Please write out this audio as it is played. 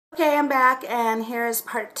Okay, I'm back, and here is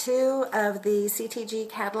part 2 of the CTG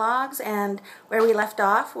catalogs, and where we left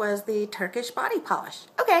off was the Turkish body polish.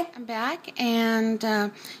 Okay, I'm back,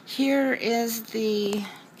 and here is the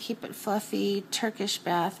Keep It Fluffy Turkish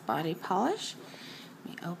Bath body polish.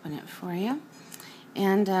 Let me open it for you.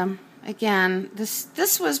 And again,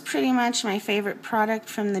 this was pretty much my favorite product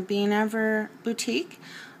from the Be Never boutique.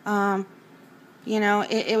 You know,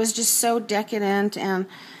 it was just so decadent, and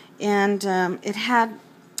it had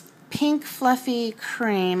pink fluffy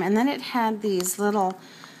cream, and then it had these little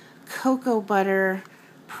cocoa butter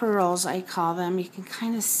pearls, I call them. You can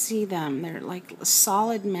kind of see them. They're like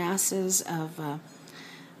solid masses of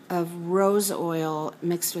rose oil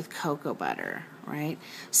mixed with cocoa butter, right?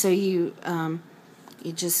 So you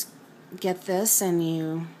just get this and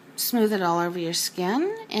you smooth it all over your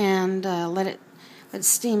skin and let it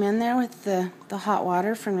steam in there with the hot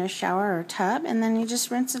water from your shower or tub, and then you just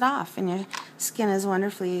rinse it off, and your skin is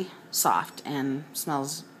wonderfully soft and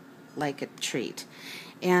smells like a treat.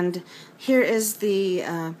 And here is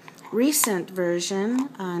the recent version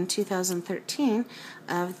in 2013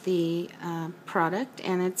 of the product,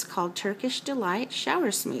 and it's called Turkish Delight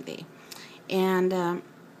Shower Smoothie. And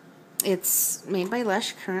it's made by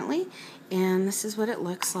Lush currently, and this is what it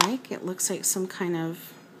looks like. It looks like some kind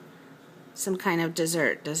of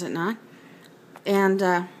dessert, does it not? And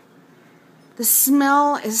the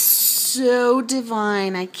smell is so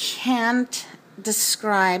divine. I can't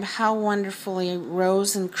describe how wonderfully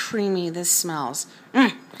rose and creamy this smells.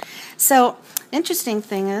 So, interesting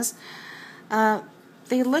thing is,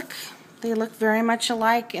 they look very much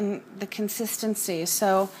alike in the consistency.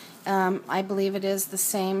 So, I believe it is the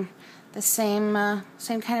same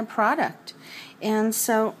kind of product. And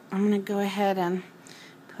so, I'm going to go ahead and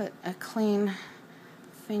put a clean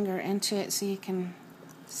finger into it so you can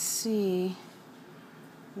see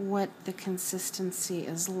what the consistency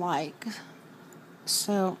is like.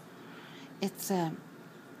 So it's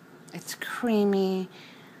creamy.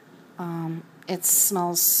 It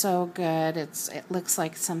smells so good. It looks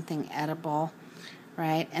like something edible,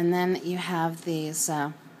 right? And then you have these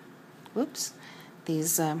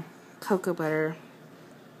cocoa butter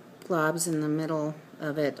globs in the middle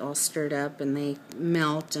of it, all stirred up, and they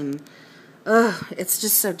melt, and it's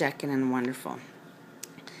just so decadent and wonderful.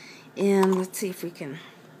 And let's see if we can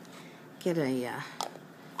get a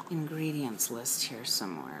ingredients list here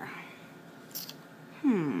somewhere.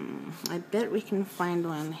 I bet we can find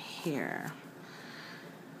one here.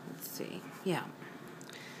 Let's see. Yeah.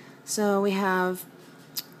 So we have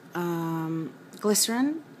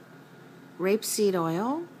glycerin, rapeseed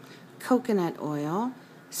oil, coconut oil,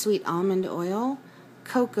 sweet almond oil,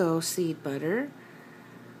 cocoa seed butter,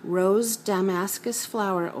 rose Damascus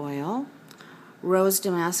flower oil, rose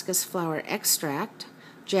Damascus flower extract,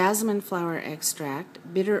 jasmine flower extract,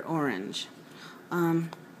 bitter orange.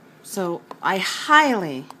 So I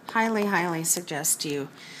highly suggest you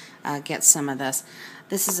get some of this.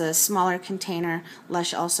 This is a smaller container.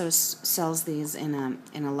 Lush also sells these in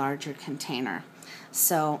a larger container.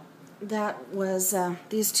 So that was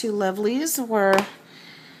these two lovelies were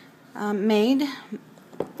made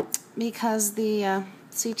because the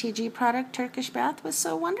CTG product Turkish Bath was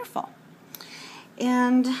so wonderful.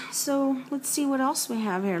 And so let's see what else we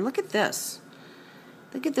have here. Look at this.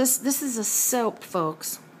 Look at this. This is a soap,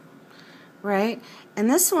 folks. Right? And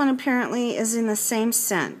this one apparently is in the same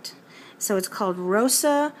scent. So it's called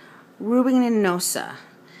Rosa Rubinosa.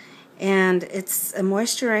 And it's a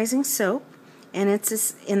moisturizing soap, and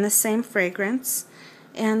it's in the same fragrance.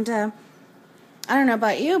 And I don't know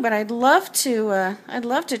about you, but I'd love to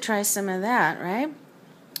try some of that, right?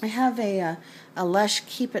 I have a Lush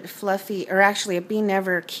Keep It Fluffy, or actually a Be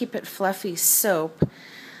Never Keep It Fluffy soap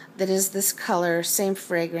that is this color, same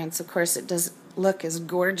fragrance. Of course, it doesn't look as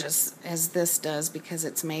gorgeous as this does because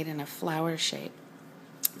it's made in a flower shape.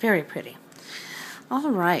 Very pretty. All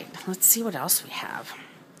right, let's see what else we have.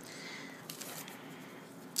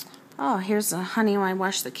 Oh, here's a Honey I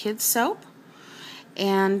Wash the Kids soap.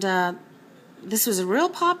 And this was a real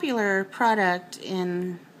popular product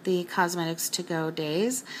in the Cosmetics to Go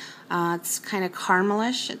days. It's kind of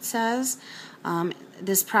caramelish, it says.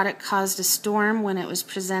 This product caused a storm when it was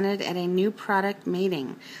presented at a new product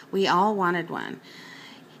meeting. We all wanted one.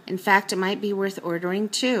 In fact, it might be worth ordering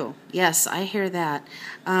too. Yes, I hear that.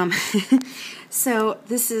 So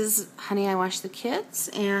this is Honey I Wash the Kids,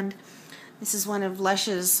 and this is one of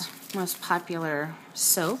Lush's most popular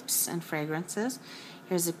soaps and fragrances.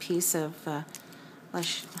 Here's a piece of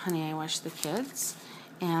Lush Honey I Wash the Kids,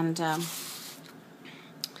 and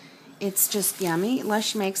it's just yummy.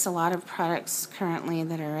 Lush makes a lot of products currently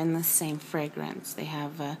that are in the same fragrance. They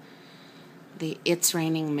have the It's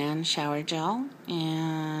Raining Men shower gel,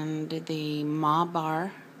 and the Ma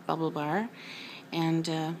Bar bubble bar,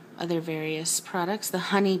 and other various products. The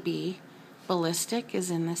Honeybee Ballistic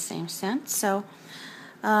is in the same scent. So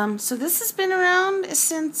this has been around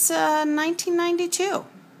since 1992.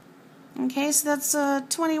 Okay, so that's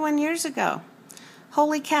 21 years ago.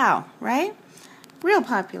 Holy cow, right? Real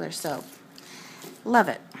popular soap. Love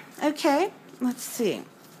it. Okay, let's see.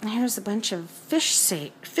 Here's a bunch of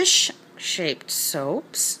fish-shaped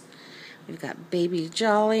soaps. We've got Baby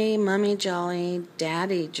Jolly, Mummy Jolly,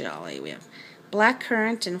 Daddy Jolly. We have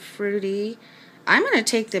blackcurrant and fruity. I'm going to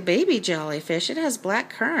take the Baby Jellyfish. It has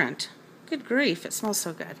blackcurrant. Good grief, it smells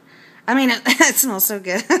so good. I mean, it smells so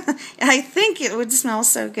good. I think it would smell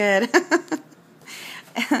so good.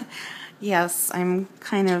 Yes, I'm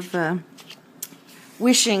kind of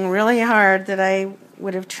wishing really hard that I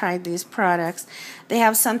would have tried these products. They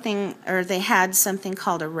have something, or they had something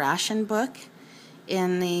called a ration book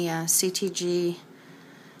in the CTG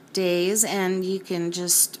days, and you can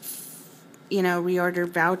just, reorder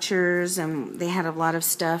vouchers, and they had a lot of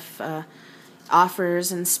stuff,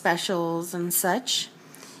 offers and specials and such,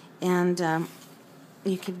 and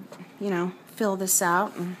you could, fill this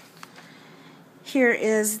out. And here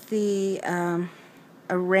is the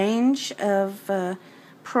a range of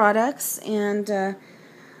products, and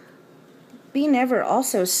Be Never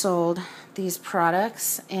also sold these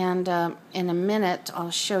products, and in a minute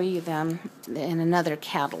I'll show you them in another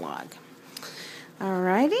catalog.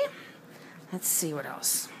 Alrighty, let's see what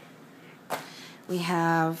else. We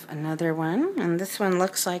have another one, and this one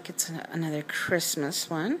looks like it's another Christmas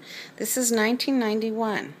one. This is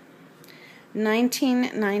 1991.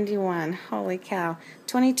 1991, holy cow,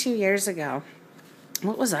 22 years ago.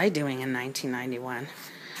 What was I doing in 1991?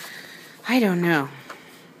 I don't know.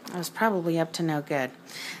 I was probably up to no good.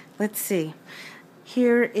 Let's see.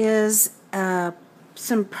 Here is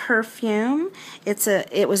some perfume.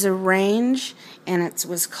 It was a range, and it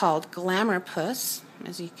was called Glamour Puss,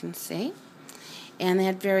 as you can see. And they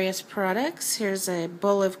had various products. Here's a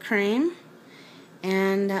bowl of cream,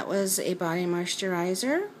 and that was a body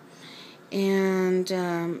moisturizer. And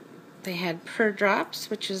they had Purr Drops,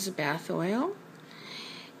 which is a bath oil.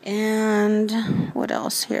 And what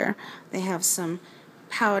else here? They have some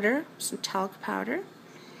powder, some talc powder.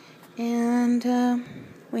 And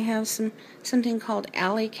we have something called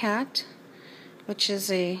Alley Cat, which is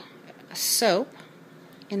a soap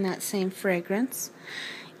in that same fragrance.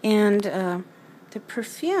 And the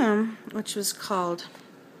perfume, which was called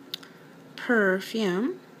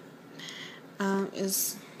Perfume,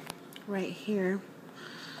 is right here.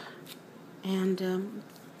 And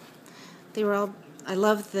they were all, I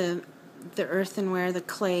love the earthenware, the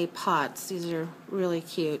clay pots. These are really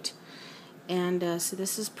cute. And so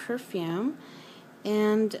this is Perfume.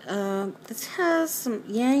 And this has some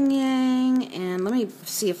Yang Yang. And let me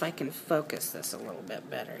see if I can focus this a little bit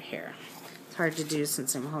better here. It's hard to do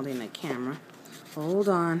since I'm holding the camera. Hold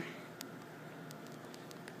on.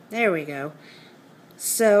 There we go.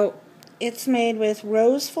 So it's made with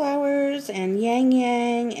rose flowers and Yang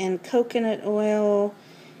Yang and coconut oil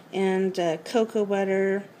and cocoa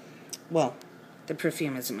butter. Well, the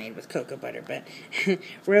perfume isn't made with cocoa butter, but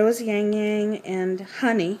rose, Yang Yang, and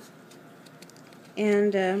honey.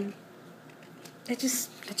 And it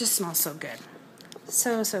just smells so good.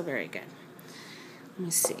 So very good. Let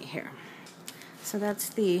me see here. So that's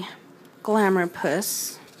the Glamour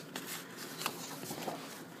Puss.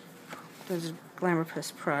 Those are Glamour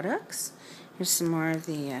Puss products. Here's some more of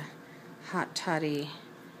the Hot Toddy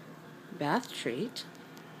bath treat.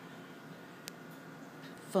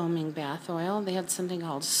 Foaming bath oil. They had something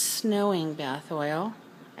called snowing bath oil.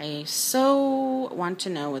 I so want to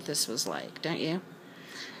know what this was like, don't you?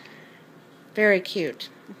 Very cute.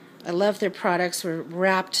 I love their products. Were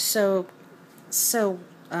wrapped so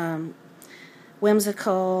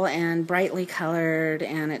whimsical and brightly colored,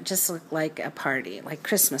 and it just looked like a party, like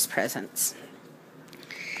Christmas presents.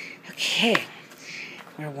 Okay,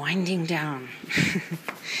 we're winding down.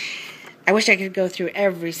 I wish I could go through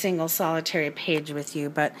every single solitary page with you,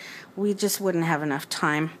 but we just wouldn't have enough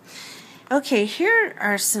time. Okay, here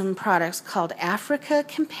are some products called Africa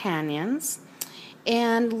Companions,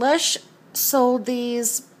 and Lush sold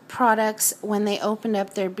these products when they opened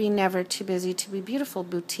up their Be Never Too Busy to Be Beautiful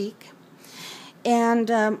boutique. And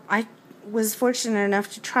I was fortunate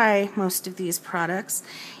enough to try most of these products,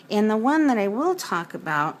 and the one that I will talk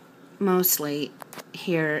about mostly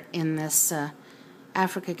here in this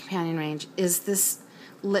Africa Companion range is this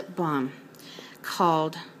lip balm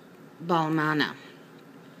called Balmana.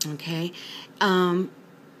 Okay,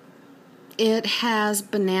 it has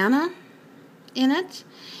banana in it,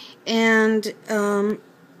 and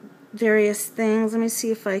various things. Let me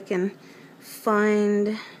see if I can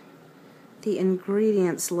find the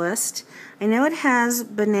ingredients list. I know it has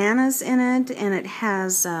bananas in it, and it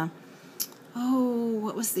has, oh,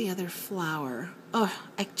 what was the other flower? Oh,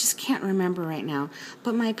 I just can't remember right now.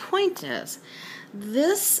 But my point is,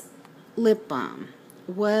 this lip balm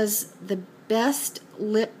was the best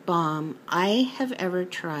lip balm I have ever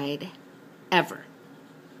tried, ever,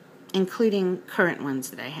 including current ones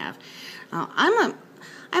that I have. I'm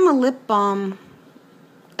a lip balm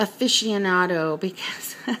aficionado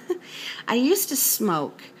because I used to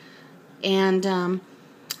smoke, and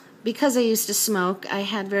because I used to smoke, I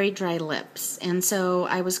had very dry lips, and so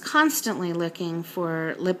I was constantly looking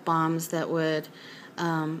for lip balms that would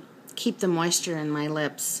keep the moisture in my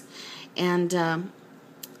lips. And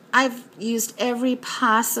I've used every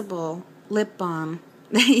possible lip balm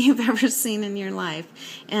that you've ever seen in your life,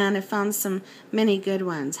 and I found many good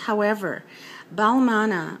ones. However,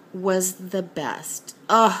 Balmain was the best.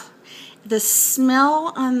 Oh, the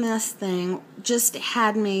smell on this thing just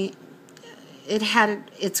had me, it had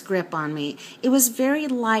its grip on me. It was very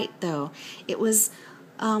light, though. It was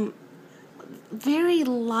very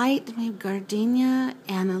light, maybe gardenia,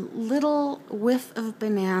 and a little whiff of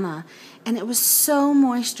banana. And it was so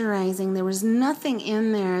moisturizing. There was nothing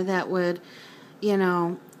in there that would,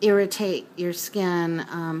 irritate your skin.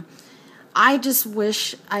 I just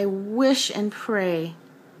wish and pray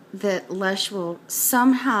that Lush will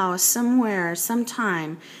somehow, somewhere,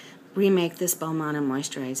 sometime remake this Balmain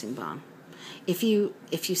moisturizing balm. If you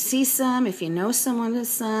see some, if you know someone with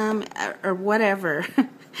some, or whatever,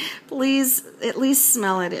 please at least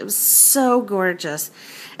smell it. It was so gorgeous.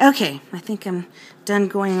 Okay, I think I'm done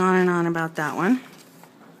going on and on about that one.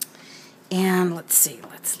 And let's see,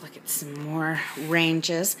 let's look at some more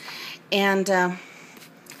ranges. And I'm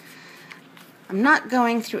not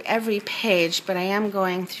going through every page, but I am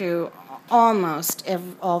going through almost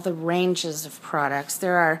all the ranges of products.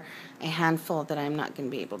 There are a handful that I'm not going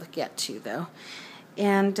to be able to get to, though.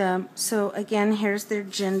 And so again, here's their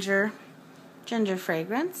ginger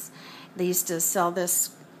fragrance. They used to sell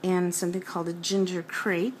this in something called a ginger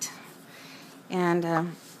crate, and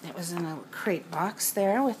it was in a crate box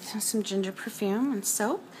there with some ginger perfume and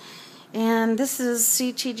soap. And this is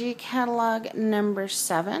CTG catalog number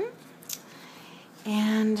 7.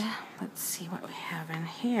 And let's see what we have in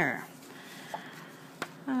here.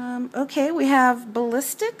 Okay, we have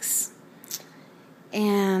ballistics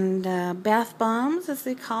and bath bombs, as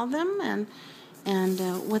they call them, and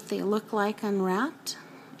what they look like unwrapped,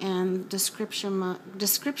 and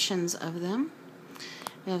descriptions of them.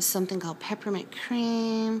 We have something called peppermint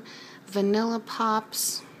cream, vanilla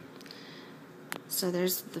pops. So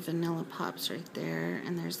there's the vanilla pops right there,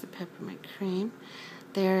 and there's the peppermint cream.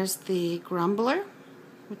 There's the Grumbler,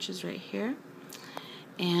 which is right here,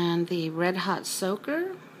 and the Red Hot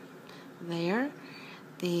Soaker there,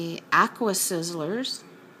 the Aqua Sizzlers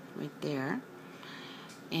right there,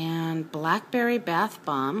 and Blackberry Bath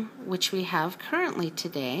Bomb, which we have currently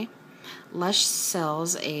today. Lush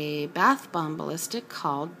sells a bath bomb ballistic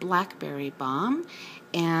called Blackberry Bomb,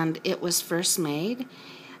 and it was first made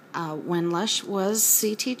when Lush was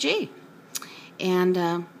CTG.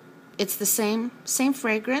 And it's the same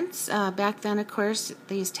fragrance. Back then, of course,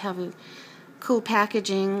 they used to have a cool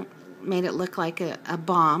packaging, made it look like a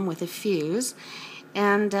bomb with a fuse.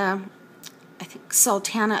 And I think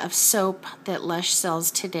Sultana of soap that Lush sells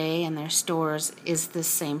today in their stores is the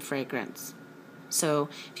same fragrance. So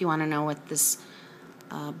if you want to know what this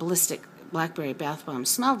ballistic blackberry bath bomb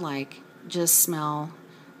smelled like, just smell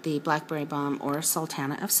the Blackberry Bomb or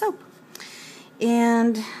Sultana of soap.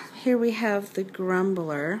 And here we have the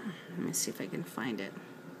Grumbler. Let me see if I can find it.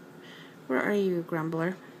 Where are you,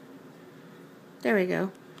 Grumbler? There we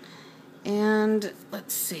go. And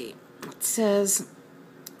let's see. It says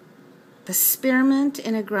the spearmint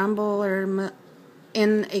in a grumbler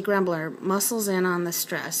muscles in on the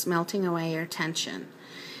stress, melting away your tension.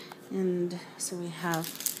 And so we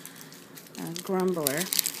have a Grumbler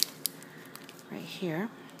right here.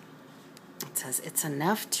 It says it's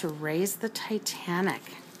enough to raise the Titanic.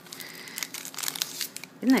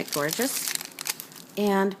 Isn't that gorgeous?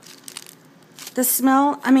 And the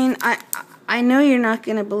smell, I mean, I know you're not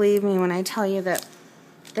going to believe me when I tell you that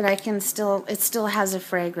I can still, it still has a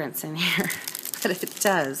fragrance in here, but it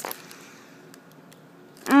does.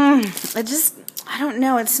 I don't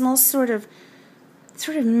know, it smells sort of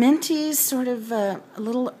minty, sort of a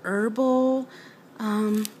little herbal,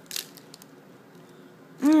 and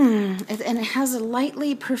it has a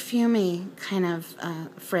lightly perfumey kind of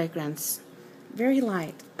fragrance. Very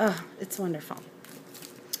light. Oh, it's wonderful.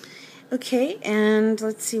 Okay, and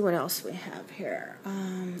let's see what else we have here.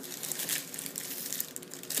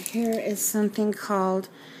 Here is something called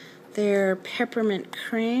their Peppermint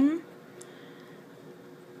Cream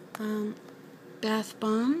Bath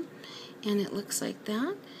Bomb, and it looks like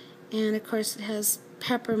that. And of course it has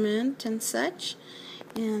peppermint and such.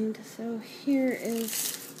 And so here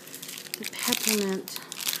is the Peppermint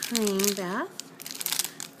Cream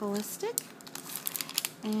Bath Ballistic.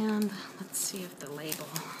 And let's see if the label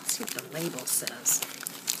says.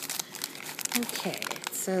 Okay,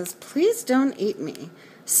 it says, please don't eat me.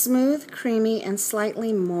 Smooth, creamy, and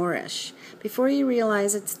slightly Moorish. Before you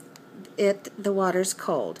realize the water's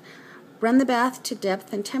cold. Run the bath to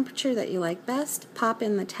depth and temperature that you like best. Pop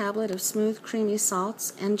in the tablet of smooth, creamy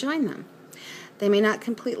salts and join them. They may not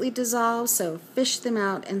completely dissolve, so fish them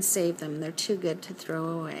out and save them. They're too good to throw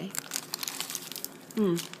away.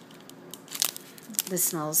 This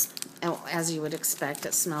smells, as you would expect,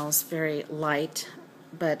 it smells very light,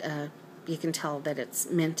 but you can tell that it's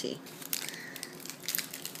minty.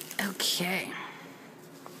 Okay.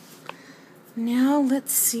 Now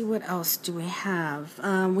let's see what else do we have.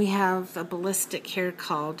 We have a ballistic here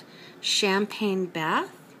called Champagne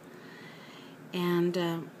Bath, and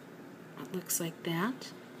it looks like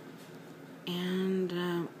that.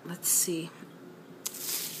 And let's see.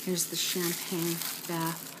 Here's the Champagne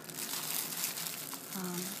Bath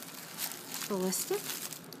ballistic,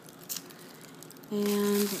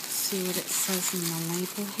 and let's see what it says in the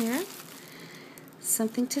label here.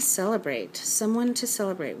 Something to celebrate, someone to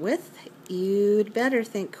celebrate with. You'd better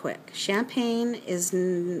think quick. Champagne is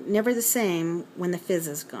never the same when the fizz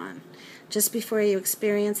is gone. Just before you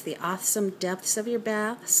experience the awesome depths of your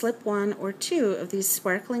bath, slip 1 or 2 of these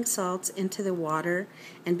sparkling salts into the water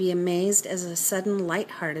and be amazed as a sudden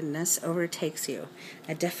lightheartedness overtakes you.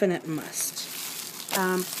 A definite must.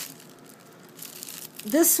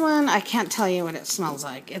 This one, I can't tell you what it smells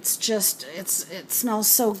like. It's just, it smells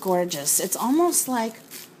so gorgeous. It's almost like,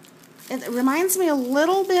 it reminds me a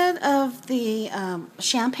little bit of the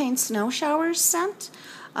Champagne Snow Showers scent.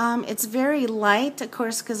 It's very light, of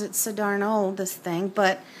course, because it's so darn old, this thing,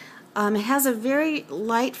 but it has a very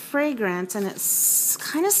light fragrance, and it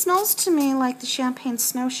kind of smells to me like the Champagne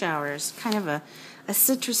Snow Showers, kind of a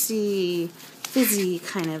citrusy, fizzy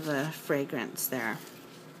kind of a fragrance there.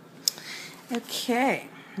 Okay,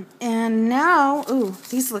 and now, ooh,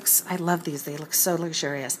 I love these. They look so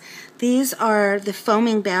luxurious. These are the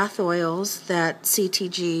foaming bath oils that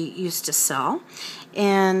CTG used to sell,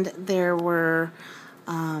 and there were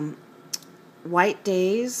White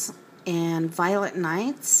Days and Violet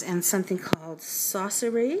Nights and something called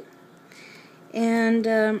Sorcery. And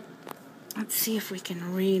let's see if we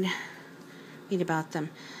can read about them.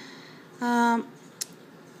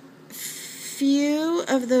 Few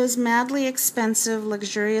of those madly expensive,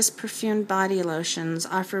 luxurious perfumed body lotions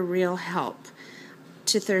offer real help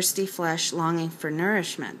to thirsty flesh longing for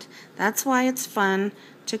nourishment. That's why it's fun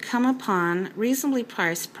to come upon reasonably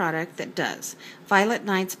priced product that does. Violet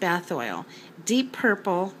Nights Bath Oil. Deep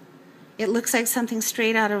purple. It looks like something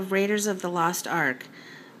straight out of Raiders of the Lost Ark,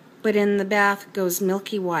 but in the bath goes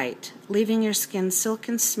milky white, leaving your skin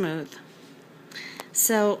silken smooth.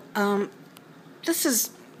 So, this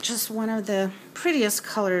is just one of the prettiest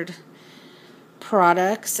colored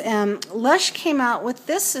products, and Lush came out with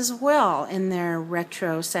this as well in their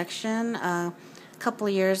retro section a couple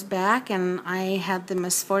of years back, and I had the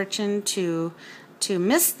misfortune to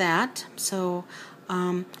miss that. So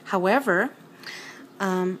however,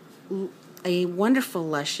 a wonderful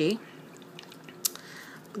Lushie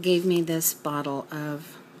gave me this bottle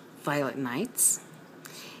of Violet Nights.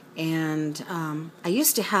 And I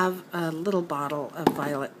used to have a little bottle of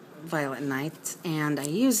Violet Nights, and I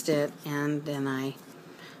used it, and then I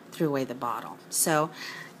threw away the bottle. So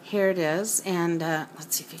here it is, and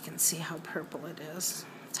let's see if you can see how purple it is.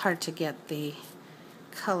 It's hard to get the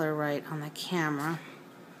color right on the camera,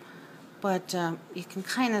 but you can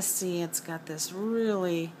kind of see it's got this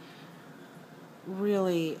really,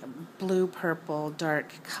 really blue-purple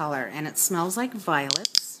dark color, and it smells like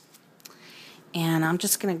violets. And I'm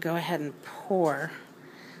just going to go ahead and pour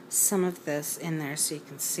some of this in there so you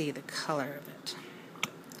can see the color of it.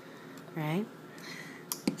 Right?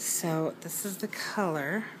 So this is the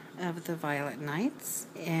color of the Violet Nights,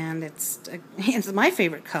 and it's my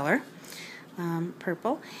favorite color,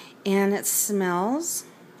 purple, and it smells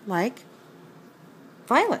like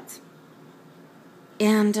violets.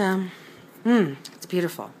 And it's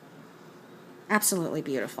beautiful. Absolutely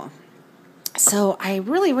beautiful. So I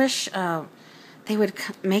really wish they would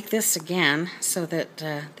make this again so that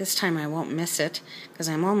this time I won't miss it, because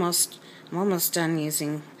I'm almost done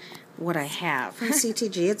using what I have from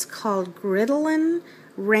CTG. It's called Gridolin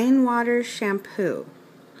Rainwater Shampoo.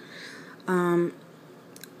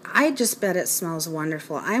 I just bet it smells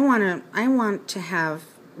wonderful. I want to have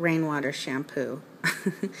rainwater shampoo.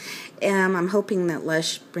 And I'm hoping that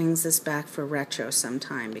Lush brings this back for retro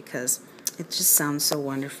sometime because it just sounds so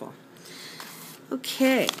wonderful.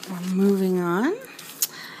 Okay, we're moving on.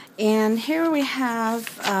 And here we have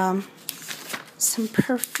some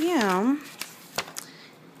perfume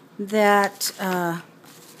that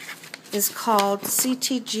is called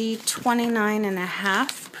CTG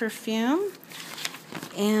 29.5 perfume.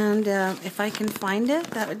 And if I can find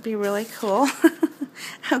it, that would be really cool.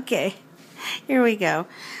 Okay, here we go.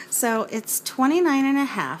 So it's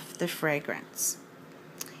 29.5, the fragrance.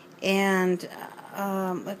 And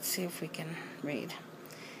let's see if we can read.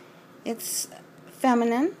 It's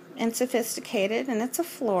feminine and sophisticated, and it's a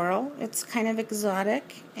floral. It's kind of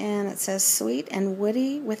exotic, and it says sweet and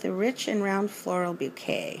woody with a rich and round floral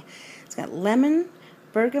bouquet. It's got lemon,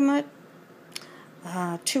 bergamot,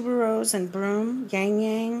 tuberose and broom,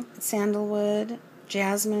 yang, sandalwood,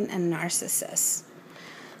 jasmine, and narcissus.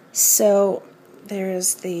 So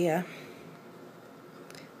there's the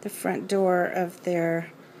front door of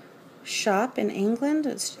their shop in England,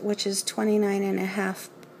 which is 29.5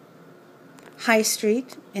 High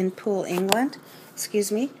Street in Poole, England.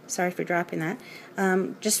 Excuse me, sorry for dropping that.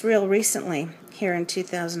 Just real recently, here in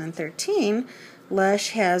 2013, Lush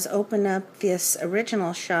has opened up this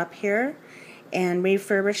original shop here and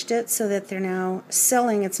refurbished it so that they're now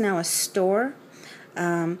selling. It's now a store.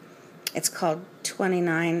 It's called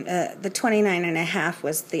 29. The 29.5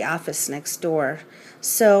 was the office next door.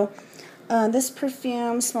 So this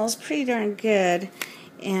perfume smells pretty darn good.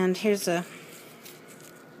 And here's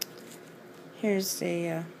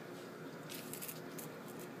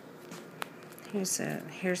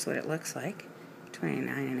what it looks like.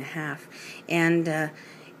 29.5. And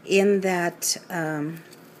in that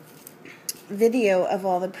video of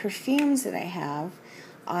all the perfumes that I have,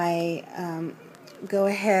 I go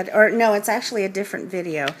ahead, or no, it's actually a different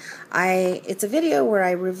video. It's a video where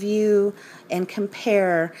I review and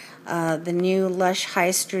compare the new Lush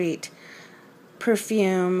High Street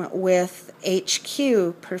perfume with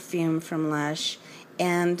HQ perfume from Lush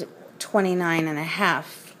and 29.5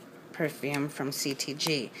 perfume from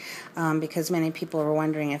CTG, because many people were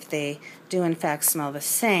wondering if they do in fact smell the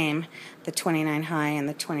same, the 29 high and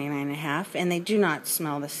the 29.5, and they do not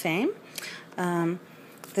smell the same.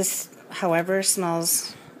 This, however,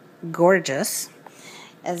 smells gorgeous,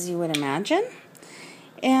 as you would imagine.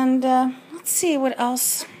 And let's see what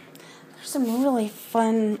else. There's some really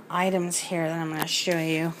fun items here that I'm going to show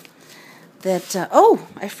you. That oh,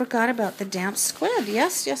 I forgot about the damp squid.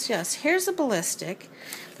 Yes. Here's a ballistic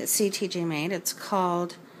that CTG made. It's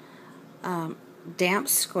called damp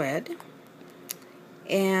squid,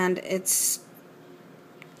 and it's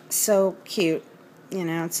so cute. You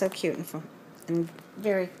know, it's so cute and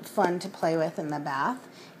very fun to play with in the bath.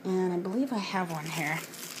 And I believe I have one here.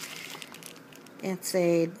 It's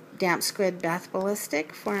a damp squid bath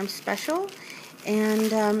ballistic, Forum Special,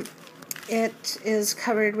 and it is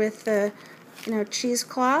covered with the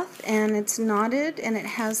cheesecloth, and it's knotted, and it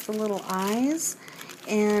has the little eyes,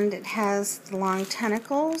 and it has the long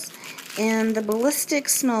tentacles, and the ballistic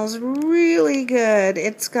smells really good.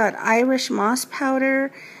 It's got Irish moss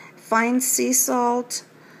powder, fine sea salt,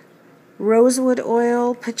 rosewood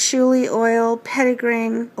oil, patchouli oil,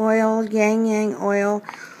 petitgrain oil, yang oil.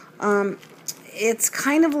 It's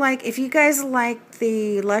kind of like, if you guys like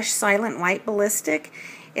the Lush Silent White ballistic,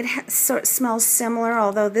 it smells similar,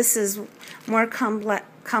 although this is more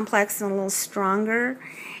complex and a little stronger.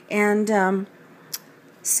 And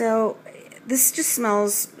so this just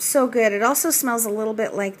smells so good. It also smells a little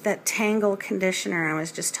bit like that Tangle conditioner I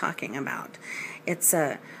was just talking about. It's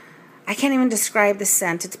I can't even describe the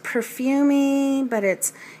scent. It's perfumey, but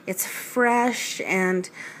it's fresh, and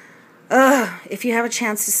if you have a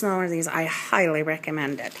chance to smell one of these, I highly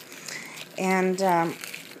recommend it. And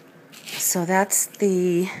so that's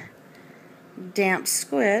the damp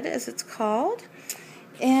squid, as it's called.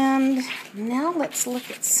 And now let's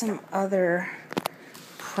look at some other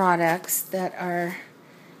products that are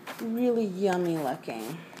really yummy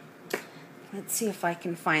looking. Let's see if I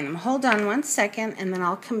can find them. Hold on one second, and then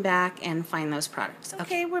I'll come back and find those products.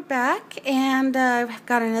 Okay, we're back, and I've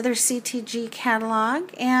got another CTG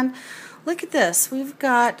catalog. And look at this. We've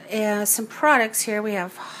got some products here. We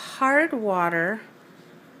have hard water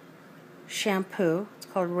shampoo. It's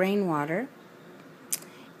called Rainwater.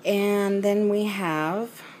 And then we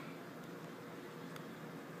have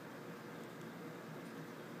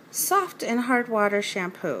soft and hard water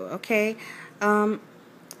shampoo. Okay.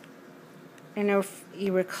 I know if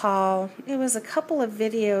you recall, it was a couple of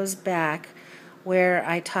videos back where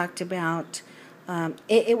I talked about,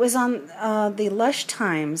 it was on the Lush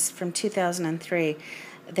Times from 2003.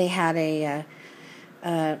 They had a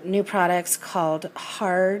new products called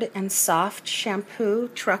Hard and Soft Shampoo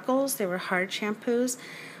Truckles. They were hard shampoos.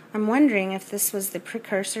 I'm wondering if this was the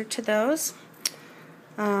precursor to those.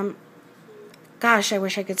 Gosh, I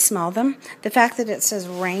wish I could smell them. The fact that it says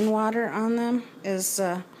rainwater on them is,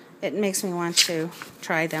 it makes me want to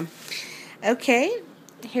try them. Okay,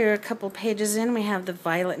 here are a couple pages in. We have the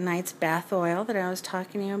Violet Nights Bath Oil that I was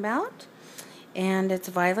talking to you about. And it's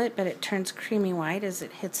violet, but it turns creamy white as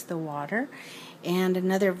it hits the water. And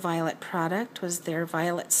another Violet product was their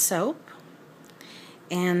Violet Soap.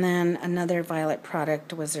 And then another Violet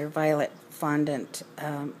product was their Violet Fondant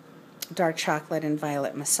Dark Chocolate and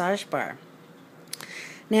Violet Massage Bar.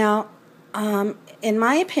 Now, in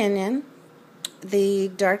my opinion, the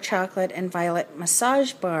Dark Chocolate and Violet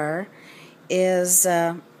Massage Bar is,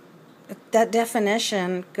 that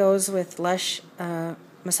definition goes with Lush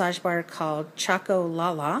massage bar called Choco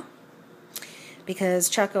Lala, because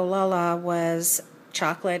Choco Lala was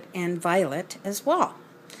chocolate and violet as well.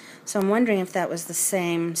 So I'm wondering if that was the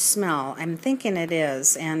same smell. I'm thinking it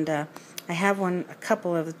is, and I have a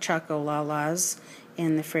couple of the Choco Lalas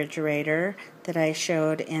in the refrigerator that I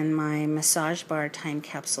showed in my massage bar time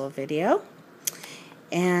capsule video.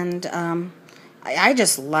 And I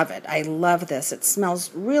just love it. I love this. It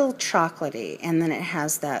smells real chocolatey, and then it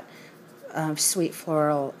has that sweet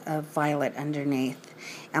floral violet underneath.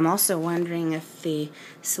 I'm also wondering if the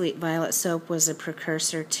Sweet Violet soap was a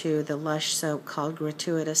precursor to the Lush soap called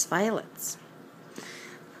Gratuitous Violets.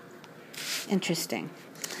 Interesting.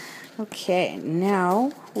 Okay,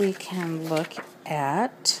 now we can look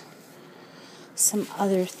at some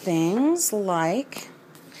other things like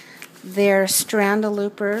their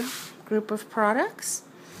Strandalooper group of products.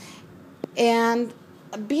 And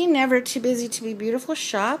Be Never Too Busy to Be Beautiful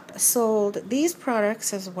shop sold these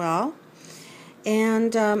products as well.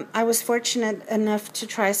 And I was fortunate enough to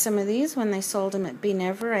try some of these when they sold them at Be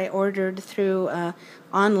Never. I ordered through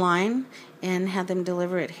online and had them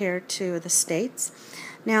deliver it here to the States.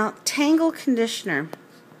 Now, Tangle Conditioner.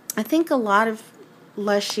 I think a lot of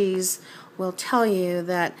Lushies will tell you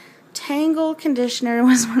that Tangle Conditioner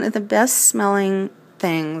was one of the best smelling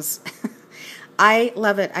things. I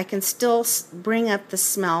love it. I can still bring up the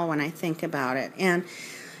smell when I think about it. And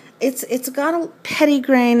it's got a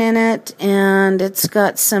petitgrain in it, and it's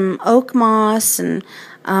got some oak moss, and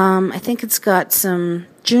I think it's got some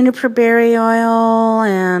juniper berry oil,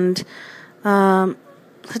 and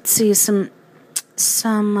let's see, some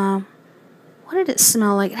what did it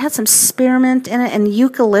smell like? It had some spearmint in it, and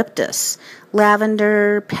eucalyptus,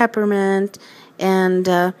 lavender, peppermint,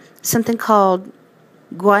 and something called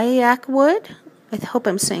guaiac wood. I hope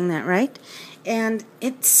I'm saying that right. And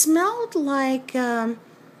it smelled like,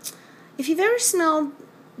 if you've ever smelled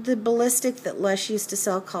the ballistic that Lush used to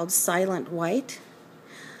sell called Silent White,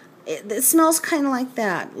 it smells kind of like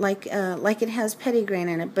that, like it has petitgrain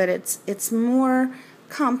in it, but it's more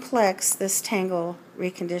complex, this Tangle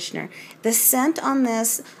reconditioner. The scent on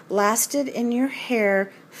this lasted in your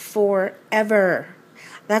hair forever.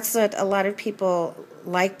 That's what a lot of people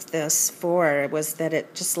liked this for, was that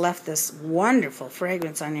it just left this wonderful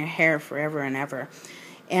fragrance on your hair forever and ever.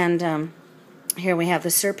 And here we have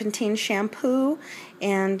the Serpentine shampoo,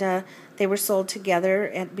 and they were sold together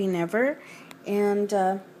at Be Never.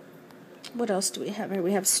 And what else do we have here?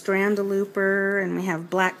 We have Strandalooper, and we have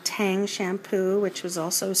Black Tang shampoo, which was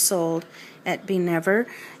also sold at Be Never.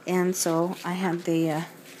 And so I had the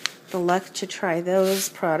luck to try those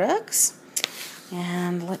products.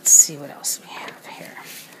 And let's see what else we have here.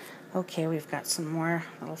 Okay, we've got some more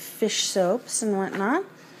little fish soaps and whatnot.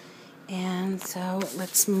 And so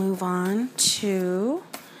let's move on to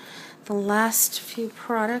the last few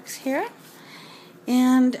products here.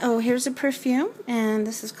 And, oh, here's a perfume, and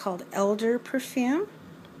this is called Elder Perfume.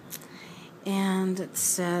 And it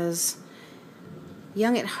says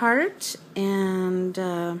Young at Heart, and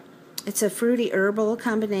it's a fruity herbal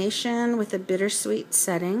combination with a bittersweet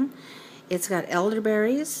setting. It's got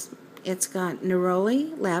elderberries, it's got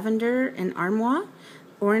neroli, lavender, and armoire,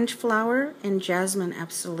 orange flower, and jasmine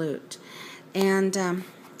absolute. And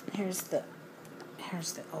here's the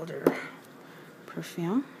Elder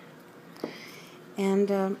Perfume. And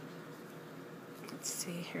let's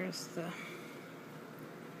see, here's the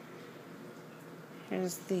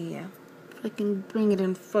if I can bring it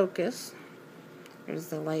in focus. Here's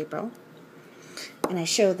the label. And I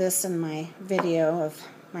show this in my video of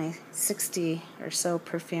my 60 or so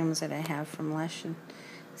perfumes that I have from Lush and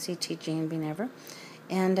CTG and Be Never.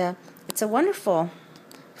 And it's a wonderful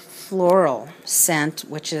floral scent,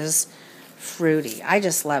 which is fruity. I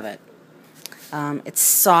just love it. It's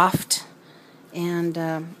soft and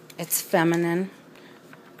it's feminine.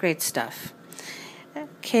 Great stuff.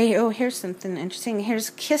 Okay, oh, here's something interesting. Here's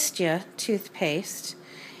Kissed Ya toothpaste.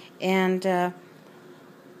 And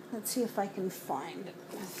let's see if I can find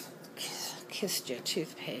Kissed Ya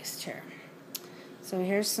toothpaste here. So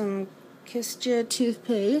here's some Kissed Ya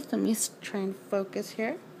toothpaste. Let me try and focus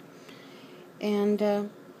here. And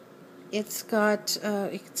it's got,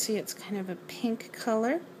 you can see it's kind of a pink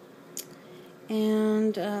color.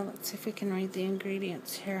 And let's see if we can read the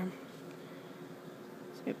ingredients here.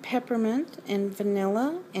 So peppermint and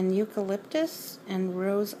vanilla and eucalyptus and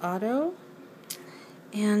rose otto.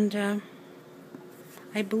 And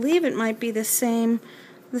I believe it might be the same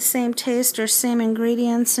taste or same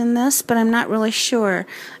ingredients in this, but I'm not really sure.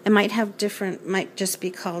 It might have different, might just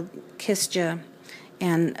be called Kissed Ya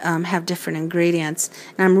and have different ingredients.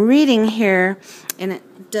 And I'm reading here, and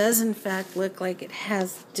it does in fact look like it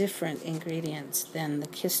has different ingredients than the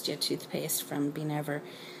Kissed Ya toothpaste from Be Never.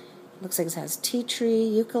 Looks like it has tea tree,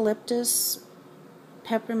 eucalyptus,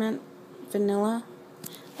 peppermint, vanilla.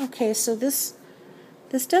 Okay, so this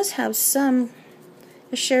does have some,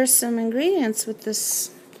 it shares some ingredients with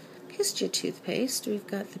this Kissed Ya toothpaste. We've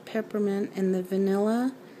got the peppermint and the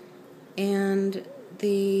vanilla and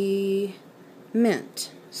the mint.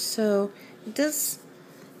 So it does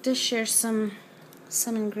share some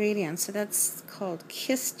ingredients. So that's called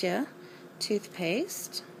Kissed Ya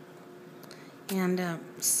toothpaste. And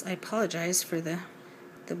I apologize for the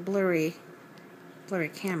blurry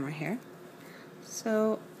camera here.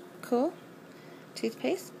 So cool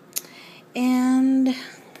toothpaste. And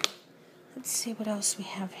let's see what else we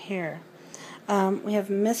have here. We have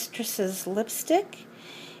Mistress's lipstick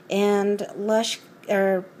and Lush,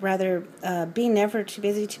 or rather Be Never Too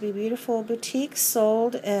Busy to Be Beautiful boutique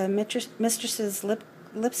sold Mistress's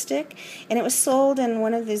lipstick, and it was sold in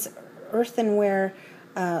one of these earthenware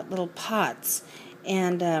little pots,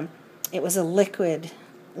 and it was a liquid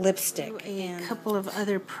lipstick. And a couple of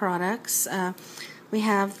other products. We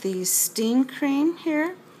have the steam cream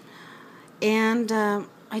here, and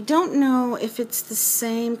I don't know if it's the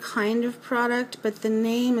same kind of product, but the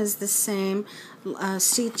name is the same.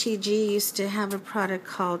 CTG used to have a product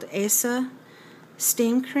called Asa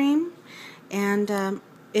steam cream, and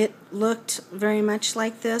it looked very much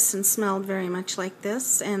like this and smelled very much like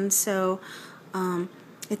this, and so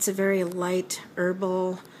it's a very light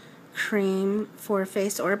herbal cream for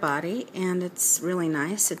face or body, and it's really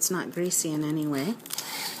nice. It's not greasy in any way.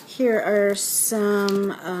 Here are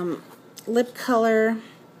some lip color,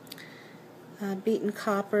 beaten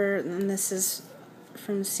copper, and this is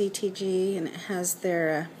from CTG, and it has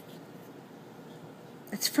their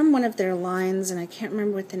it's from one of their lines, and I can't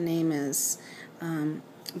remember what the name is,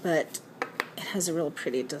 but it has a real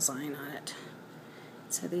pretty design on it.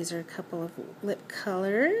 So these are a couple of lip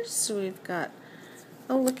colors. So we've got,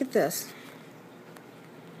 oh, look at this,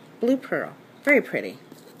 blue pearl, very pretty.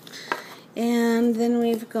 And then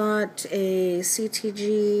we've got a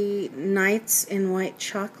CTG Nights in White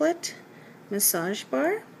Chocolate massage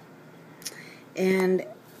bar. And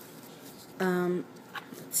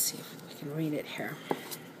let's see if we can read it here.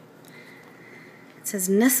 It says,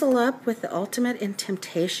 nestle up with the ultimate in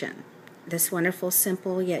temptation. This wonderful,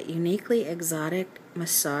 simple, yet uniquely exotic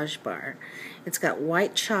massage bar. It's got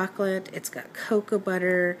white chocolate, it's got cocoa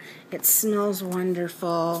butter, it smells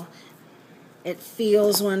wonderful, it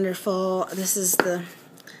feels wonderful. This is the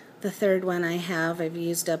third one I have. I've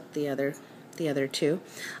used up the other two.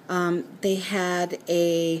 They had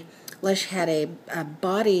Lush had a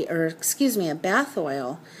body, or excuse me, a bath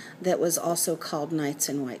oil that was also called Nights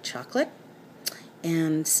in White Chocolate,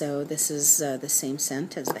 and so this is the same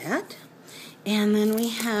scent as that. And then we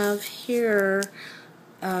have here,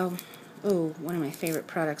 one of my favorite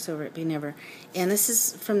products over at Be Never, and this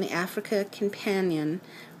is from the Africa Companion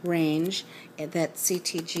range that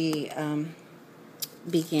CTG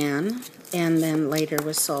began, and then later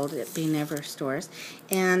was sold at Be Never stores.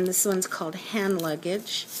 And this one's called Hand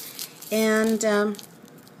Luggage. And the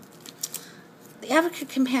Africa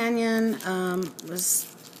Companion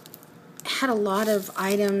had a lot of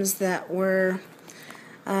items that were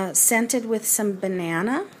scented with some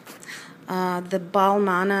banana. The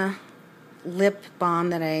Balmana lip balm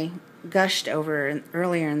that I gushed over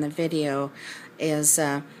earlier in the video is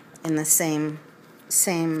in the same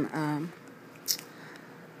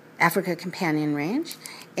Africa Companion range.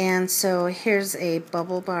 And so here's a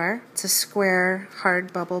bubble bar. It's a square,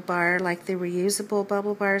 hard bubble bar, like the reusable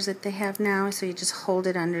bubble bars that they have now. So you just hold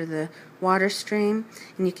it under the water stream,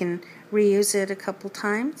 and you can reuse it a couple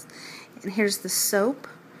times. And here's the soap,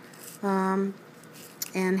 and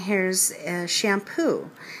here's a shampoo.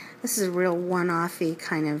 This is a real one-offy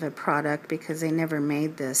kind of a product because they never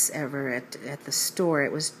made this ever at the store.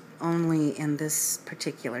 It was only in this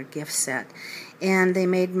particular gift set. And they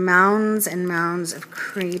made mounds and mounds of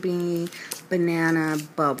creamy banana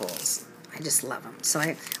bubbles. I just love them. So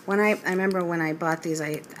I remember when I bought these,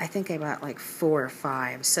 I think I bought like 4 or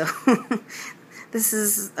 5. So this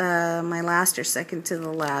is my last or second to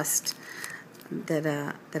the last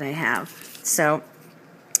that I have. So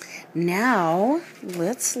now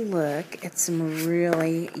let's look at some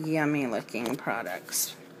really yummy looking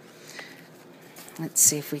products. Let's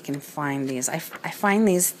see if we can find these. I find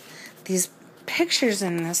these pictures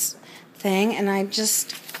in this thing, and I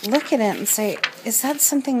just look at it and say, is that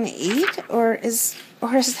something to eat, or is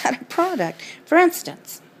that a product? For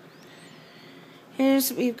instance,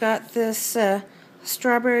 we've got this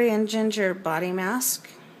strawberry and ginger body mask,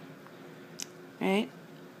 right?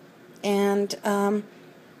 And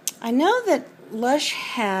I know that Lush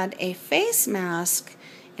had a face mask,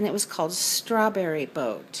 and it was called Strawberry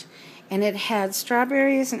Boat. And it had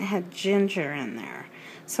strawberries and it had ginger in there.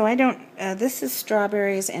 So I don't, this is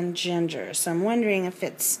strawberries and ginger. So I'm wondering if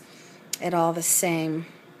it's at all the same.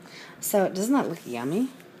 So doesn't that look yummy?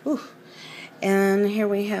 Ooh. And here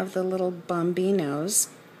we have the little Bambinos.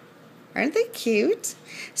 Aren't they cute?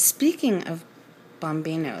 Speaking of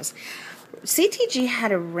Bambinos, CTG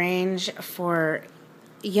had a range for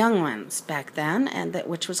young ones back then, and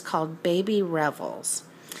which was called Baby Revels.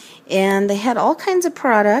 And they had all kinds of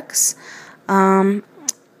products. They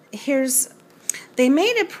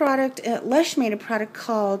made a product, Lush made a product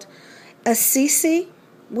called Assisi,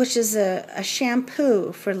 which is a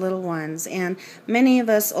shampoo for little ones. And many of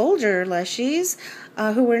us older Lushies,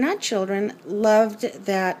 who were not children, loved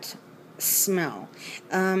that smell.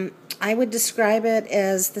 I would describe it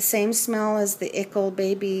as the same smell as the Ickle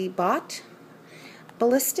Baby Bot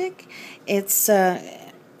Ballistic.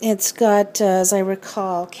 It's got, as I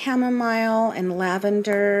recall, chamomile and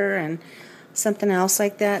lavender and something else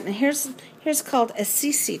like that. And here's called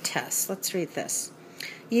Assisi test. Let's read this.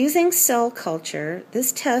 Using cell culture,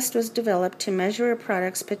 this test was developed to measure a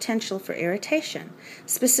product's potential for irritation,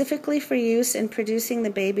 specifically for use in producing the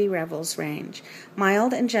Baby Revels range.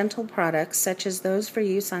 Mild and gentle products, such as those for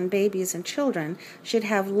use on babies and children, should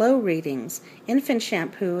have low readings. Infant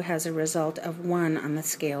shampoo has a result of 1 on the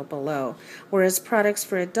scale below, whereas products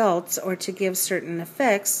for adults or to give certain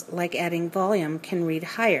effects, like adding volume, can read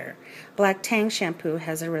higher. Black Tang shampoo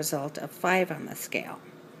has a result of 5 on the scale.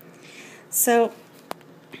 So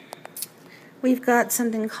we've got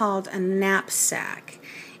something called a knapsack,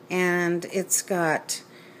 and it's got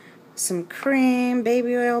some cream,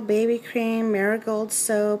 baby oil, baby cream, marigold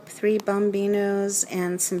soap, 3 Bambinos,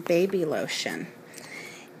 and some baby lotion.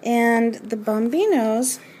 And the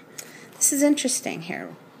Bambinos, this is interesting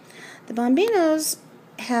here. The Bambinos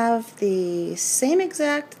have the same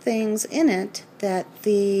exact things in it that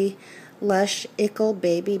the Lush Ickle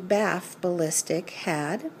Baby Bath Ballistic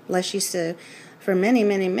had. Lush used to, for many,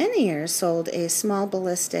 many, many years, sold a small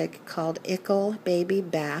ballistic called Ickle Baby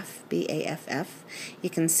Bath, B-A-F-F. You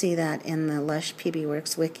can see that in the Lush PB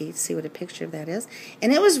Works wiki, see what a picture of that is.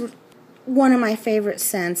 And it was one of my favorite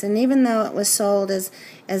scents, and even though it was sold as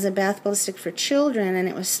a bath ballistic for children and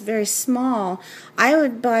it was very small, I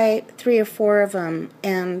would buy 3 or 4 of them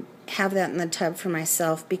and have that in the tub for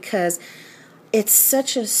myself because it's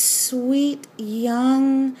such a sweet,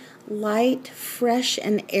 young, light, fresh,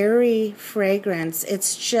 and airy fragrance.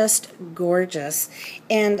 It's just gorgeous.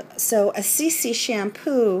 And so Assisi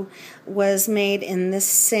shampoo was made in this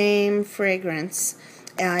same fragrance.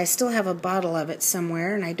 I still have a bottle of it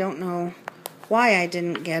somewhere, and I don't know why I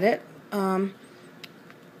didn't get it,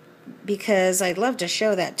 because I'd love to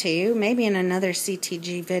show that to you, maybe in another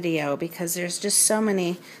CTG video, because there's just so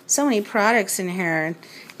many products in here.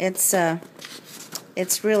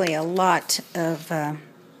 It's really a lot of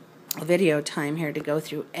video time here to go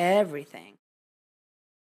through everything.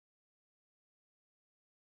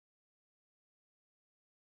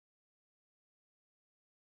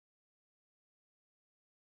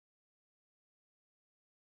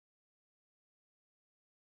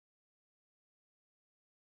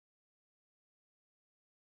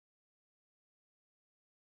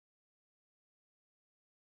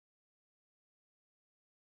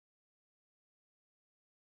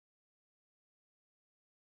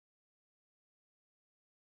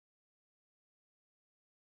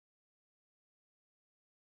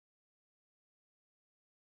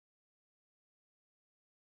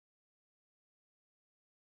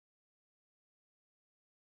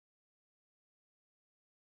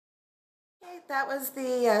 That was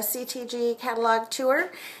the CTG catalog tour,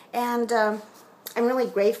 and I'm really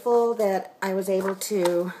grateful that I was able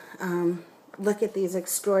to look at these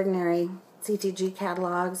extraordinary CTG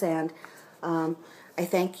catalogs, and I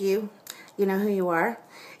thank you. You know who you are.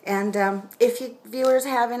 And if you viewers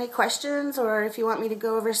have any questions, or if you want me to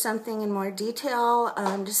go over something in more detail,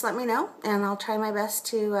 just let me know, and I'll try my best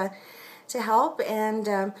to help and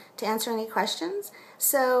to answer any questions.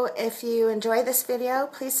 So if you enjoy this video,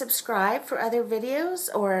 please subscribe for other videos,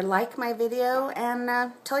 or like my video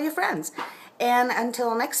and tell your friends. And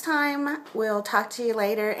until next time, we'll talk to you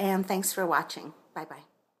later, and thanks for watching. Bye-bye.